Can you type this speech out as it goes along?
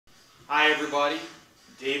Hi everybody,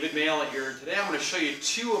 David Malin here. Today I'm going to show you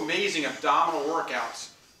two amazing abdominal workouts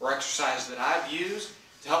or exercises that I've used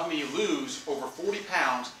to help me lose over 40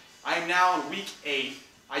 pounds. I am now in week 8.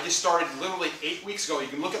 I just started literally 8 weeks ago. You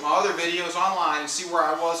can look at my other videos online and see where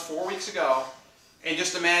I was 4 weeks ago. And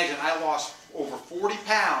just imagine I lost over 40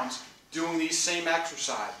 pounds doing these same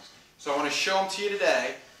exercises. So I want to show them to you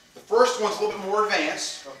today. The first one's a little bit more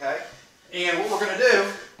advanced, okay? And what we're going to do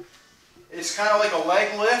is kind of like a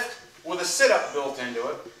leg lift with a sit-up built into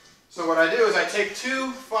it. So what I do is I take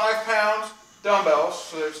two 5-pound dumbbells,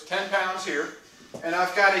 so there's 10 pounds here, and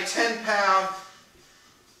I've got a 10-pound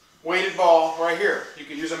weighted ball right here. You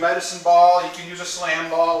can use a medicine ball, you can use a slam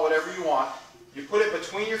ball, whatever you want. You put it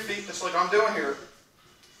between your feet, just like I'm doing here.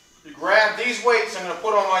 You grab these weights I'm going to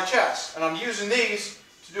put on my chest, and I'm using these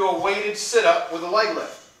to do a weighted sit-up with a leg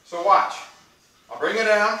lift. So watch. I'll bring it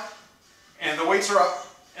down, and the weights are up,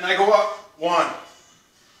 and I go up. 1,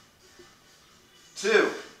 2,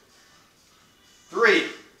 3,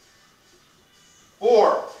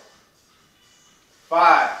 4,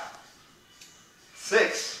 5,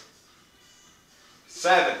 6,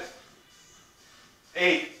 7,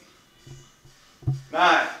 8,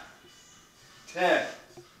 9, 10,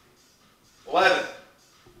 11,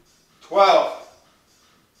 12,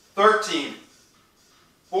 13,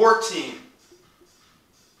 14,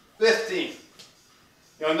 15.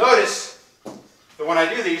 You'll notice that when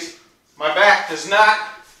I do these, my back does not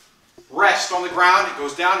rest on the ground. It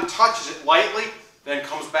goes down and touches it lightly, then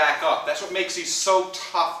comes back up. That's what makes these so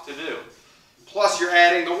tough to do. Plus, you're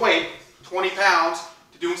adding the weight, 20 pounds,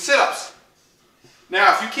 to doing sit-ups.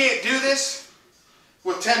 Now, if you can't do this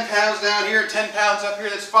with 10 pounds down here and 10 pounds up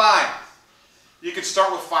here, that's fine. You can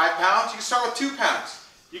start with 5 pounds. You can start with 2 pounds.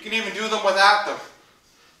 You can even do them without them.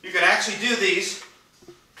 You can actually do these.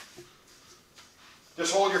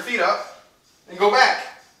 Just hold your feet up and go back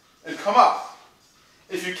and come up.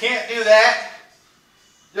 If you can't do that,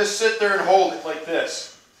 just sit there and hold it like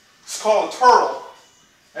this. It's called a turtle,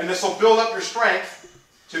 and this will build up your strength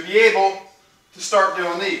to be able to start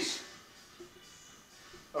doing these.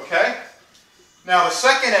 Okay? Now the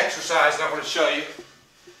second exercise that I'm going to show you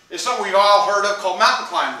is something we've all heard of called mountain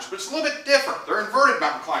climbers, but it's a little bit different. They're inverted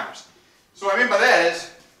mountain climbers. So what I mean by that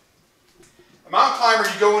is, a mountain climber,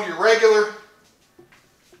 you go into your regular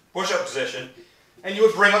push-up position, and you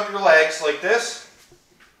would bring up your legs like this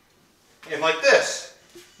and like this.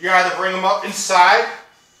 You either bring them up inside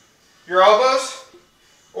your elbows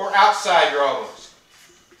or outside your elbows.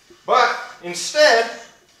 But instead,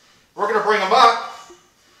 we're going to bring them up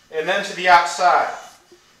and then to the outside.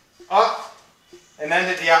 Up and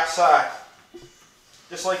then to the outside.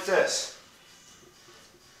 Just like this.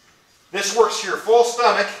 This works your full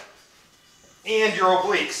stomach and your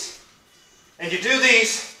obliques. And you do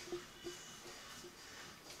these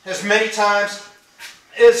as many times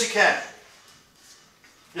as you can.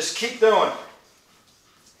 Just keep doing.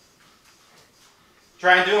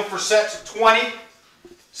 Try and do them for sets of 20.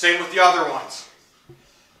 Same with the other ones.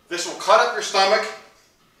 This will cut up your stomach.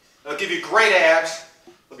 It'll give you great abs.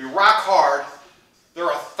 They'll be rock hard. They're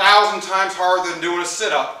 1,000 times harder than doing a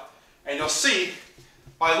sit-up. And you'll see,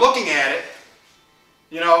 by looking at it,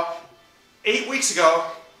 8 weeks ago,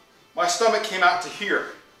 my stomach came out to here.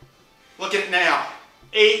 Look at it now.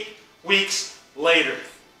 8 weeks later.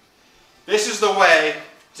 This is the way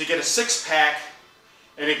to get a six-pack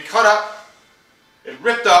and it cut up, it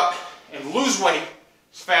ripped up, and lose weight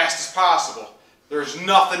as fast as possible. There's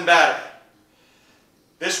nothing better.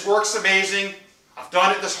 This works amazing. I've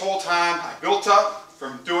done it this whole time. I built up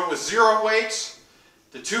from doing it with 0 weights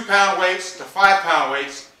to 2-pound weights to 5-pound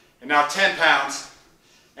weights and now 10 pounds.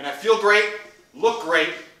 And I feel great, look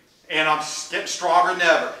great, and I'm getting stronger than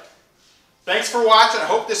ever. Thanks for watching. I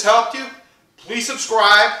hope this helped you. Please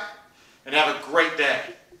subscribe and have a great day.